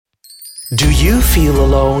Do you feel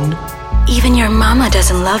alone? Even your mama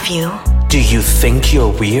doesn't love you. Do you think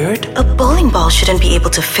you're weird? A bowling ball shouldn't be able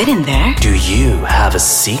to fit in there. Do you have a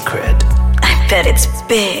secret? I bet it's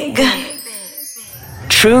big.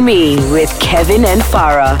 True Me with Kevin and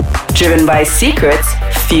Farah. Driven by secrets,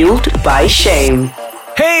 fueled by shame.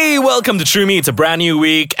 Hey, welcome to True Me. It's a brand new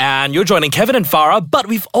week and you're joining Kevin and Farah, but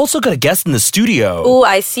we've also got a guest in the studio. Ooh,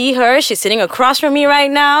 I see her. She's sitting across from me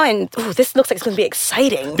right now and this looks like it's going to be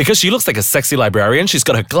exciting. Because she looks like a sexy librarian. She's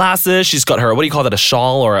got her glasses, she's got her, what do you call that, a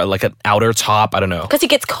shawl or like an outer top? I don't know. Because it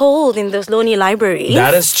gets cold in those lonely libraries.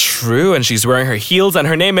 That is true, and she's wearing her heels and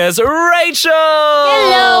her name is Rachel!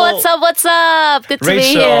 Hello, what's up? Good to be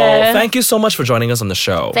Rachel, here. thank you so much for joining us on the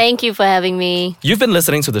show. Thank you for having me. You've been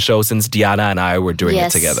listening to the show since Diana and I were doing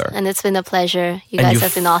it together. And it's been a pleasure. You And guys you've-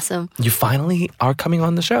 have been awesome. You finally are coming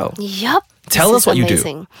on the show. Yup. Tell us what you do.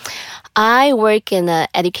 do. I work in the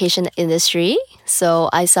education industry, so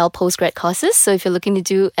I sell postgrad courses. So if you're looking to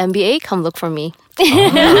do MBA, come look for me.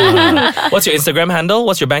 What's your Instagram handle?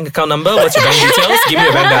 What's your bank account number? What's your bank details? Give me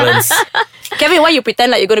your bank balance. Kevin, why you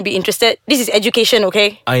pretend like you're going to be interested? This is education,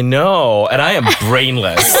 okay? I know, and I am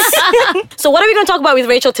brainless. So what are we going to talk about with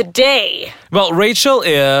Rachel today? Well, Rachel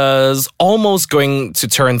is almost going to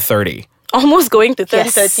turn 30. Almost going to 30.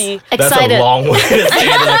 That's Excited. a long way to say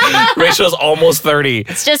that. Rachel's almost 30.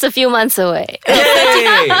 It's just a few months away.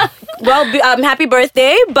 Yay! Well, happy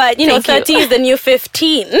birthday, but you know, Thank you. 30 is the new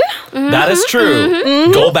 15. That is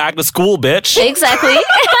true. Go back to school, bitch. Exactly.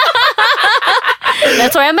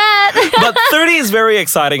 That's where I'm at. But 30 is very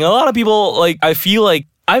exciting. A lot of people, I feel like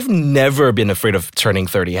I've never been afraid of turning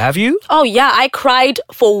 30. Have you? Oh yeah, I cried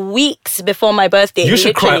for weeks before my birthday. You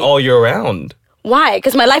should cry literally. all year round. Why?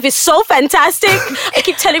 Because my life is so fantastic. I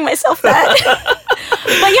keep telling myself that.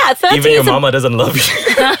 But yeah, 30 Even your is a- mama doesn't love you.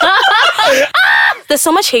 there's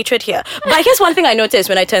so much hatred here. But I guess one thing I noticed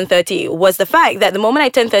when I turned 30 was the fact that the moment I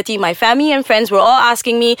turned 30, my family and friends were all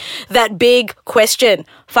asking me that big question.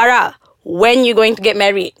 Farah, when you going to get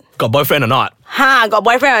married? Got boyfriend or not? Got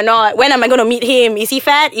boyfriend or not? When am I going to meet him? Is he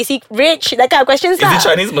fat? Is he rich? That kind of questions. Is it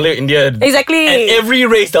Chinese, Malay, Indian? Exactly. And every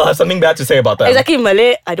race, they'll have something bad to say about them. Exactly,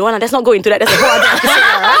 Malay. I don't want to. Let's not go into that. That's a whole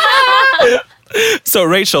other episode. So,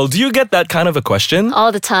 Rachel, do you get that kind of a question?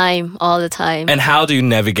 All the time. And how do you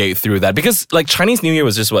navigate through that? Because, Chinese New Year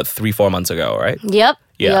was just, 3-4 months ago, right? Yep.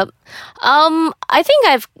 Yeah. Yep. I think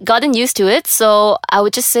I've gotten used to it, so I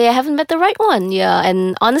would just say I haven't met the right one. Yeah,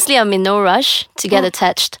 and honestly, I'm in no rush to get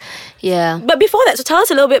attached. Yeah. But before that, so tell us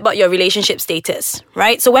a little bit about your relationship status,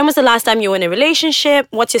 right? So when was the last time you were in a relationship?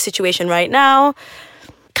 What's your situation right now?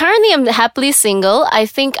 Currently, I'm happily single. I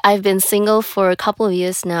think I've been single for a couple of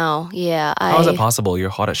years now. Yeah. How is that possible? You're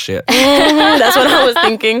hot as shit. That's what I was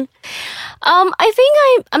thinking. I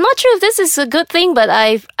think I'm not sure if this is a good thing, but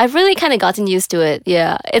I've really kind of gotten used to it.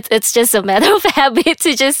 Yeah, it's just a matter of habit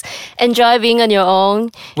to just enjoy being on your own.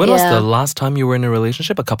 When was Yeah. the last time you were in a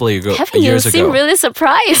relationship? A couple of years You seem ago. really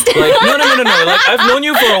surprised. No. I've known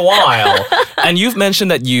you for a while, and you've mentioned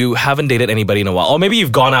that you haven't dated anybody in a while, or maybe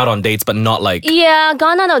you've gone out on dates, but not Yeah,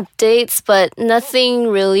 gone out on dates, but nothing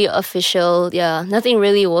really official. Yeah, nothing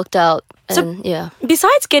really worked out. And, yeah.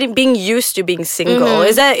 Besides being used to being single,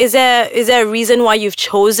 is there a reason why you've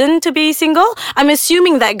chosen to be single? I'm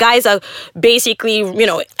assuming that guys are basically,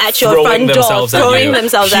 at your throwing front door, themselves throwing at you.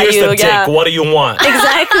 themselves Here's at you. the dick. What do you want?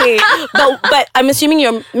 Exactly. but I'm assuming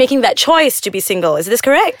you're making that choice to be single. Is this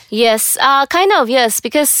correct? Yes, kind of, yes,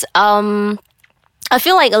 because I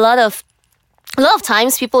feel like a lot of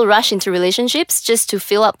times people rush into relationships just to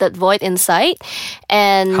fill up that void inside.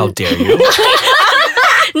 And How dare you?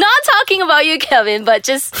 not talking about you, Kevin, but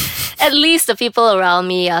just at least the people around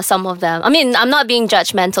me, some of them. I mean, I'm not being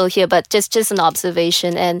judgmental here, but just an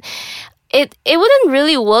observation. And it wouldn't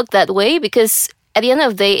really work that way because at the end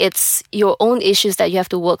of the day, it's your own issues that you have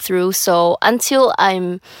to work through. So until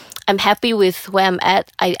I'm happy with where I'm at,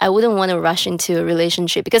 I wouldn't want to rush into a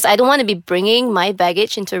relationship because I don't want to be bringing my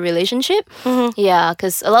baggage into a relationship. Yeah,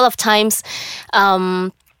 because a lot of times,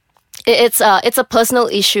 it's a personal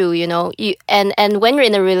issue, and when you're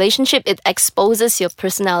in a relationship, it exposes your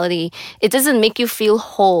personality. It doesn't make you feel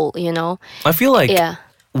whole, I feel like, Yeah.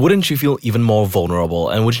 wouldn't you feel even more vulnerable,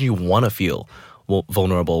 and wouldn't you want to feel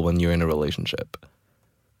vulnerable when you're in a relationship?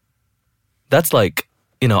 That's like,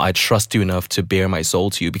 I trust you enough to bare my soul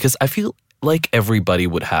to you, because I feel like everybody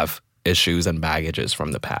would have issues and baggages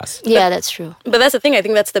from the past. Yeah, that's true. But that's the thing. I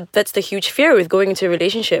think that's the huge fear with going into a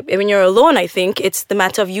relationship. When you're alone, I think it's the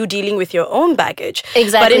matter of you dealing with your own baggage.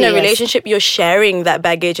 Exactly, But in a yes. relationship, you're sharing that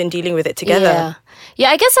baggage and dealing with it together. Yeah,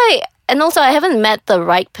 I guess and also I haven't met the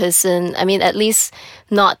right person. I mean, at least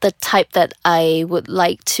not the type that I would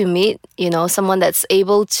like to meet. You know, someone that's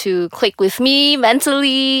able to click with me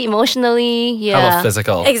mentally, emotionally. How about Yeah.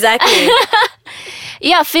 physical? Exactly.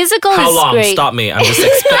 Yeah, physical How is long? great. Stop me. I'm just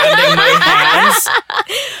expanding my hands.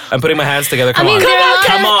 I'm putting my hands together. Come mean, on. there are a lot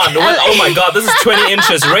Come on. What? Oh my God, this is 20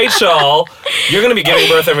 inches. Rachel, you're going to be giving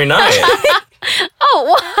birth every night.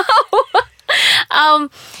 Oh, wow.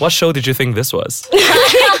 What show did you think this was?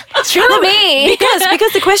 True me.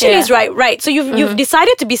 because the question Yeah. is right. So you've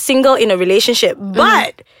decided to be single in a relationship,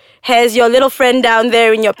 but has your little friend down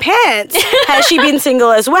there in your pants, has she been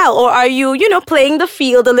single as well? Or are you, playing the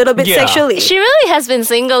field a little bit Yeah. sexually? She really has been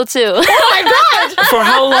single too. Oh my God! For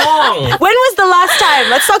how long? When was the last time?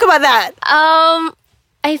 Let's talk about that.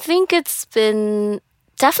 I think it's been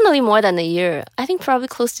definitely more than a year. I think probably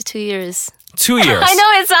close to 2 years. 2 years. I know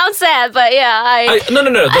it sounds sad, but yeah, No.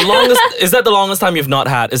 The longest is that the longest time you've not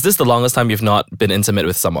had? Is this the longest time you've not been intimate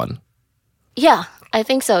with someone? yeah, I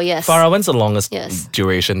think so. Yes. Farah, when's the longest Yes.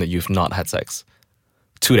 duration that you've not had sex?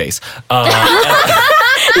 2 days.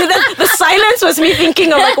 The silence was me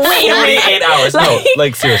thinking of like, wait a minute. 48 hours. No,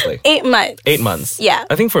 like seriously. 8 months. 8 months. Yeah.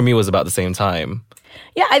 I think for me it was about the same time.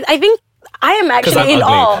 Yeah, I think I am Because I'm actually in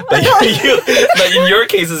awe. ugly. But in your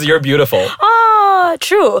cases, you're beautiful. Oh,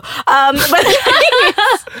 true.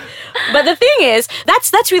 But the thing is,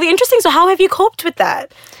 that's really interesting. So how have you coped with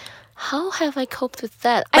that? How have I coped with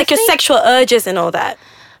that? Like your sexual urges and all that.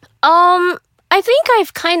 I think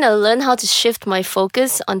I've kind of learned how to shift my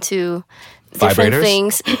focus onto different Vibrators?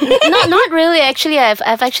 things. not really. Actually, I've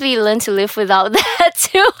actually learned to live without that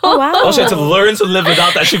too. Oh, wow. Oh, she had to learn to live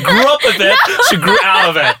without that. She grew up with it. She grew out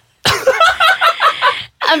of it.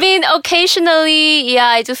 I mean, occasionally, yeah,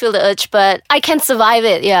 I do feel the urge, but I can survive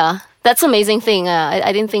it. Yeah, that's the amazing thing.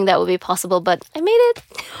 I didn't think that would be possible, but I made it.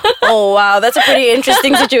 Oh, wow. That's a pretty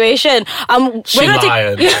interesting situation. She we're gonna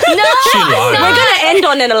lied. No, She lied. We're gonna end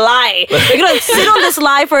on a lie. We're gonna sit on this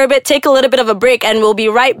lie for a bit, take a little bit of a break, and we'll be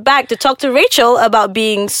right back to talk to Rachel about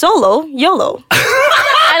being solo YOLO.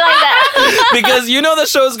 I like that. Because you know the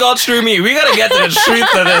show's called True Me. We gotta get to the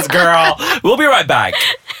truth of this, girl. We'll be right back.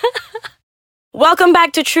 Welcome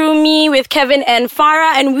back to True Me with Kevin and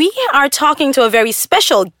Farah, and we are talking to a very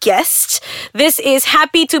special guest. This is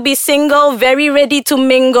happy to be single, very ready to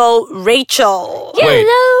mingle, Rachel. Wait,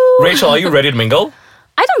 Hello. Rachel, are you ready to mingle?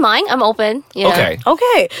 I don't mind. I'm open. Yeah. Okay.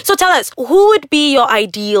 Okay, so tell us, who would be your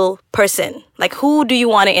ideal person? Like, who do you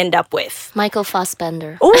want to end up with? Michael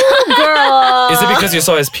Fassbender. Oh, girl. Is it because you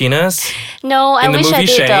saw his penis? No, I In the wish I movie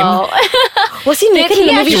did Shame? though. Was he naked he in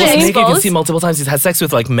the movie He was actually Shame? naked. You can exposed? see multiple times. He's had sex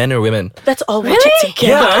with like men or women. Let's all watch Really? it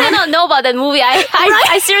together. Yeah. I don't know about that movie.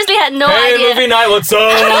 I seriously had no Hey, idea. movie night, what's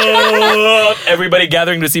up? Everybody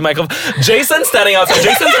gathering to see Michael. Jason's standing outside.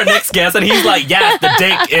 Jason's our next guest, and he's like, yes, the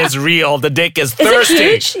dick is real. The dick is Is thirsty. it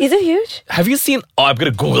huge? Is it huge? Have you seen? Oh, I'm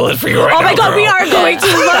gonna Google it for you right now. Oh my god, girl. we are going to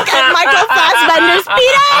look at Michael Fassbender's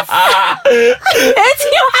penis! It's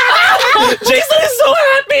huge! Jason is so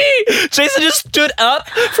happy. Jason just stood up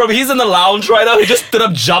he's in the lounge right now. He just stood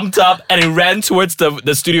up, jumped up, and he ran towards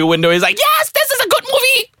the studio window. He's like, yes, this is a good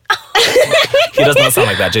movie. He does not sound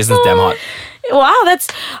like that. Jason's damn hot. Wow, that's...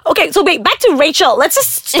 Okay, so wait, back to Rachel. Let's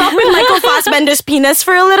just stop with Michael Fassbender's penis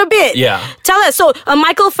for a little bit. Yeah. Tell us, so a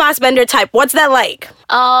Michael Fassbender type, what's that like?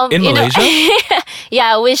 In you know- Malaysia?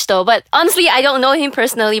 Yeah, I wish though. But honestly, I don't know him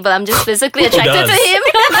personally, but I'm just physically attracted does? to him.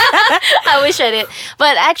 I wish I did.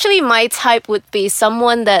 But actually, my type would be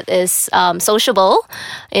someone that is sociable,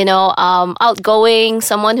 outgoing,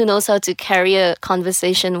 someone who knows how to carry a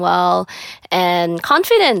conversation well, and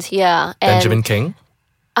confident. Yeah. And, Benjamin King?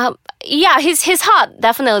 Yeah, he's hot,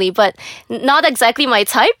 definitely, but not exactly my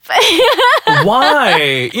type.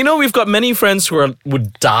 Why? You know, we've got many friends who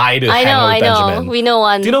would die to hang out I with Benjamin. know. We know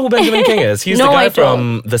one. Do you know who Benjamin King is? He's No, the guy I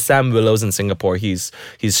from the Sam Willows in Singapore. He's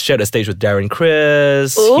shared a stage with Darren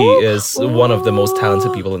Criss. He is one of the most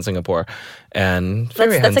talented people in Singapore. And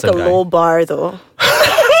very That's like handsome a guy. low bar, though.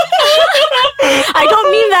 I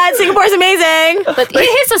don't mean that. Singapore's amazing. But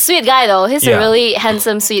he's a sweet guy, though. He's Yeah. a really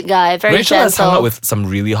handsome, sweet guy. Very Rachel has hung gentle. out with some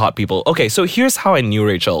really hot people. Okay, so here's how I knew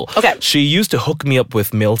Rachel. Okay. She used to hook me up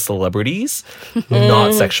with male celebrities,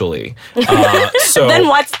 not sexually. So Then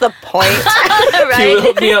what's the point? he would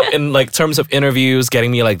hook me up in like terms of interviews,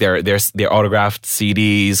 getting me like their autographed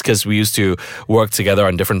CDs because we used to work together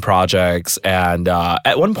on different projects. And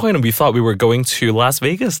at one point, we thought we were going to Las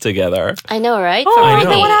Vegas together. I know, right? Oh, For I my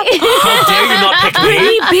know. day. How dare you not pick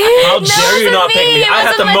me? How dare you not pick me? It I had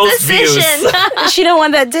wasn't the my most decision. views. She don't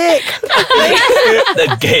want that dick.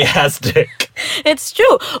 The gay ass dick. It's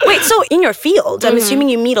true. Wait, so in your field, I'm assuming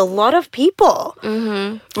you meet a lot of people,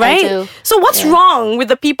 right? I do. So what's wrong with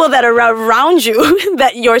the people that are around you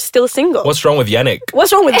that you're still single? What's wrong with Yannick?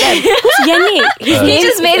 What's wrong with them? Who's Yannick? His You name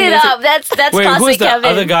just made it up. That's Wait, classic who's the Kevin.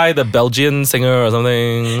 other guy, the Belgian singer or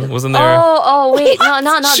something? Wasn't there? Oh, wait. No,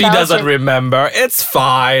 not she Belgian. doesn't remember. It's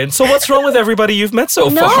fine. So what's wrong with everybody you've met so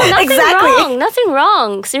No, far? nothing Exactly. wrong. Nothing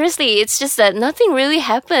wrong. Seriously, it's just that nothing really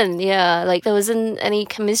happened. Yeah, like there wasn't any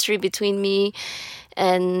chemistry between me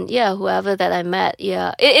and whoever that I met.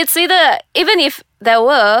 Yeah, it's either, even if there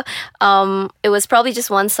were, it was probably just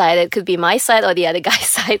one side. It could be my side or the other guy's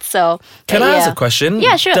side. So Can I ask a question?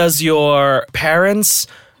 Yeah, sure. Does your parents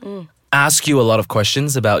ask you a lot of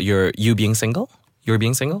questions about you being single? You're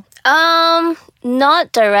being single?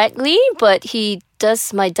 Not directly, but he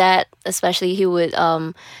does. My dad, especially, he would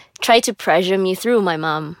try to pressure me through my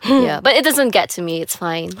mom. Yeah, but it doesn't get to me. It's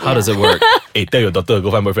fine. How does it work? Hey, tell your daughter,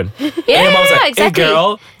 go find boyfriend. Yeah, And your mom's like, exactly. Hey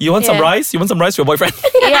girl, you want some Yeah. rice? You want some rice for your boyfriend?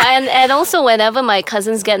 Yeah, and also whenever my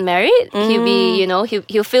cousins get married, he'll be,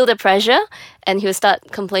 he'll feel the pressure and he'll start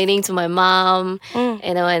complaining to my mom,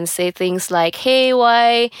 and say things like, hey,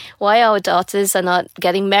 why our daughters are not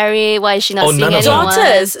getting married? Why is she not Oh, seeing none of anyone? them.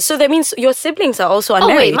 Daughters. So that means your siblings are also Oh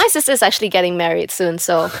unmarried. wait, my sister's actually getting married soon,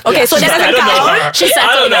 so Okay, so that I doesn't don't know count. her. She's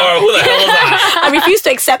I don't know her. Who the hell is that? I refuse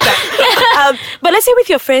to accept that. But let's say with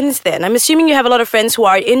your friends then. I'm assuming you have a lot of friends who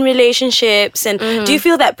are in relationships, and do you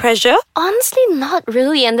feel that pressure? honestly, not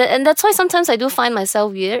really, and that's why sometimes I do find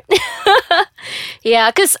myself weird.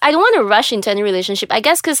 Yeah, because I don't want to rush into any relationship. I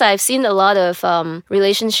guess because I've seen a lot of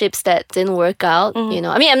relationships that didn't work out. I mean,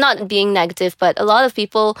 I'm not being negative, but a lot of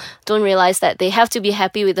people don't realize that they have to be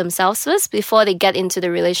happy with themselves first before they get into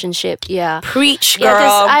the relationship. Yeah. Preach, girl.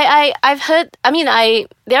 Yeah, because I've heard. I mean,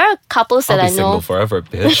 there are couples that I'll I be know single forever,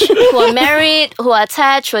 bitch. who are married, who are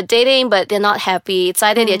attached, who are dating, but they're not happy. It's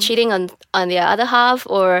either they're cheating on their other half,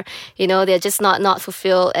 or they're just not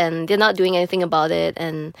fulfilled and they're not doing anything about it.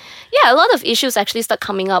 And yeah, a lot of issues actually start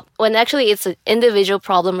coming up when actually it's an individual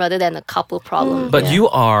problem rather than a couple problem. But you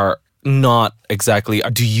are not exactly.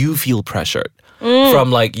 Do you feel pressured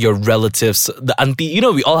from like your relatives, the auntie?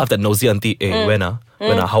 We all have that nosy auntie. Hey, when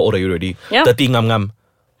how old are you already? Yeah. The ting ngam ngam.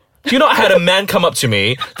 I had a man come up to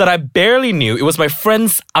me that I barely knew. It was my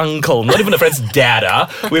friend's uncle, not even a friend's dad.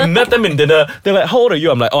 We met them in dinner. They're like, how old are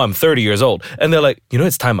you? I'm like, I'm 30 years old. And they're like,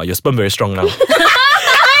 it's time. Your sperm very strong now.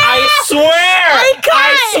 I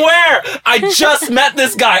swear. I just met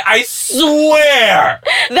this guy. I swear.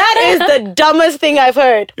 That is the dumbest thing I've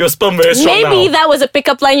heard. Your sperm very strong Maybe now. that was a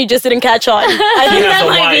pickup line you just didn't catch on. I He think has that a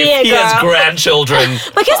might be wife. it, He has girl. grandchildren.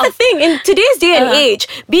 But here's the thing, in today's day and age,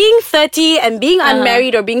 being 30 and being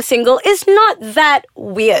unmarried or being single is not that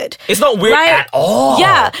weird. It's not weird Right? at all.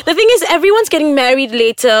 Yeah. The thing is, everyone's getting married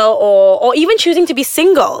later or even choosing to be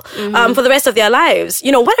single for the rest of their lives.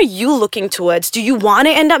 What are you looking towards? Do you want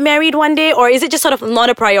to end up married one day, or is it just sort of not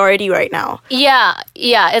a priority right now? Yeah,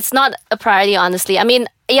 it's not a priority, honestly. I mean,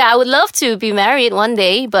 I would love to be married one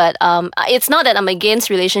day, but it's not that I'm against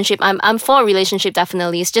relationship. I'm for a relationship,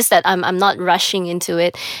 definitely. It's just that I'm not rushing into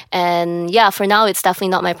it. And for now, it's definitely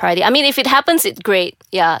not my priority. I mean, if it happens, it's great.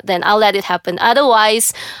 Yeah, then I'll let it happen.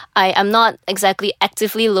 Otherwise, I'm not exactly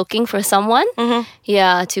actively looking for someone,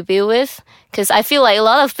 to be with. Because I feel like a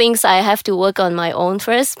lot of things I have to work on my own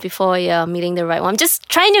first before meeting the right one. I'm just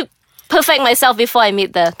trying to perfect myself before I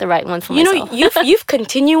meet the right one for myself. You've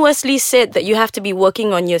continuously said that you have to be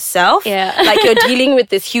working on yourself. Yeah. Like you're dealing with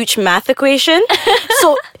this huge math equation.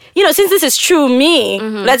 So, since this is true me,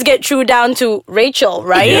 let's get true down to Rachel,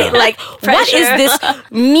 right? Yeah. Like, what is this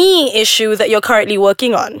me issue that you're currently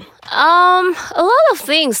working on? A lot of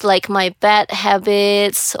things like my bad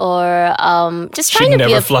habits or just She trying to be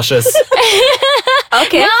never a flushes.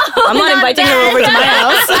 Okay. I'm not inviting her over to my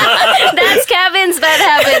house. That's Kevin's bad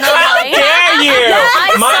habit, not mine. Dare you?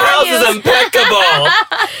 My saw house you. is impeccable.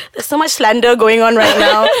 There's so much slander going on right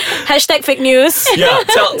now. Hashtag fake news. Yeah,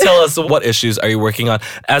 tell us, what issues are you working on?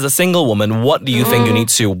 As a single woman, what do you think you need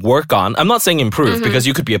to work on? I'm not saying improve, because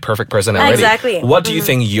you could be a perfect person already. Exactly. What do you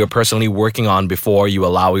think you're personally working on before you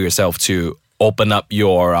allow yourself to open up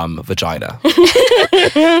your vagina?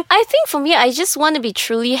 I think for me, I just want to be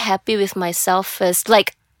truly happy with myself first.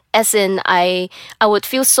 Like, as in, I would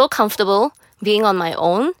feel so comfortable being on my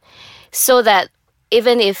own so that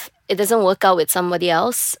even if it doesn't work out with somebody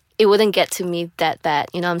else, it wouldn't get to me that bad.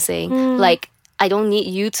 You know what I'm saying? Like, I don't need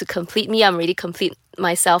you to complete me. I'm ready to complete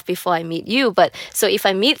myself before I meet you. But so if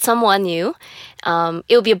I meet someone new,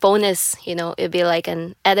 it'll be a bonus. It'll be like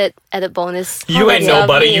an added bonus. You ain't Yeah,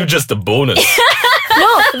 nobody, me. you just a bonus.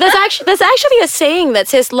 No, there's actually a saying that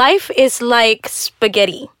says life is like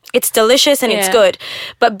spaghetti. It's delicious and it's Yeah. good.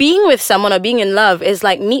 But being with someone or being in love is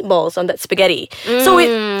like meatballs on that spaghetti. So, if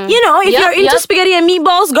Yep, you're into yep. spaghetti and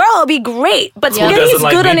meatballs, girl, it'll be great. But Yeah. Who spaghetti is doesn't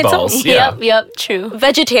like good on its own. meatballs? Yeah. Yep, true.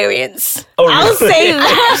 Vegetarians. Oh, I'll really? say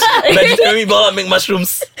that. Vegetarian meatball and make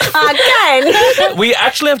mushrooms. Again. We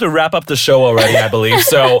actually have to wrap up the show already, I believe.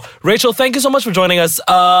 So, Rachel, thank you so much for joining us.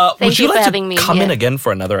 Would you you for like to having me, come in yeah. again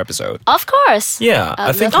for another episode? Of course. Yeah,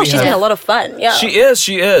 I think Oh, we she's have. been a lot of fun. Yeah.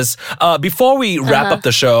 She is. Before we wrap up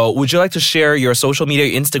the show, would you like to share your social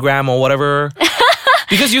media, Instagram or whatever?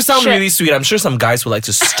 Because you sound Sure. really sweet. I'm sure some guys would like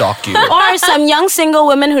to stalk you. Or some young single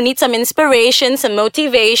women who need some inspiration, some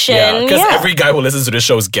motivation. Yeah, because every guy who listens to this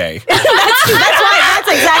show is gay. That's right. That's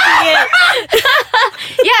exactly it.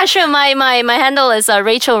 Yeah, sure. My handle is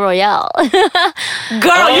Rachel Royale. Girl,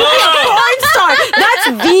 you be a porn star. That's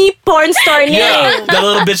the porn star name. Yeah, the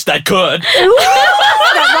little bitch that could.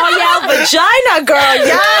 The Royale vagina, girl.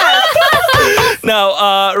 Yes.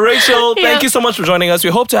 Now, Rachel, thank Yeah. you so much for joining us. We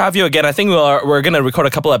hope to have you again. I think we're going to record a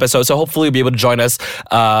couple episodes, so hopefully you'll be able to join us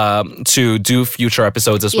to do future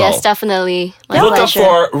episodes as well. Yes, definitely. My Look out pleasure.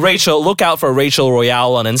 for Rachel. Look out for Rachel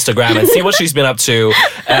Royale on Instagram and see what she's been up to.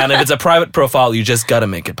 And if it's a private profile, you just gotta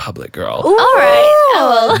make it public, girl. All right.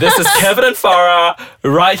 I will. This is Kevin and Farah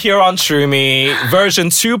right here on True Me version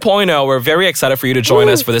 2.0. We're very excited for you to join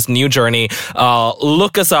us for this new journey.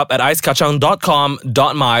 Look us up at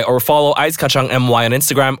icekachang.com.my or follow icekachangmy on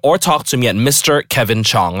Instagram or talk to me at Mr. Kevin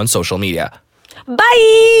Chong on social media.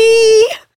 Bye.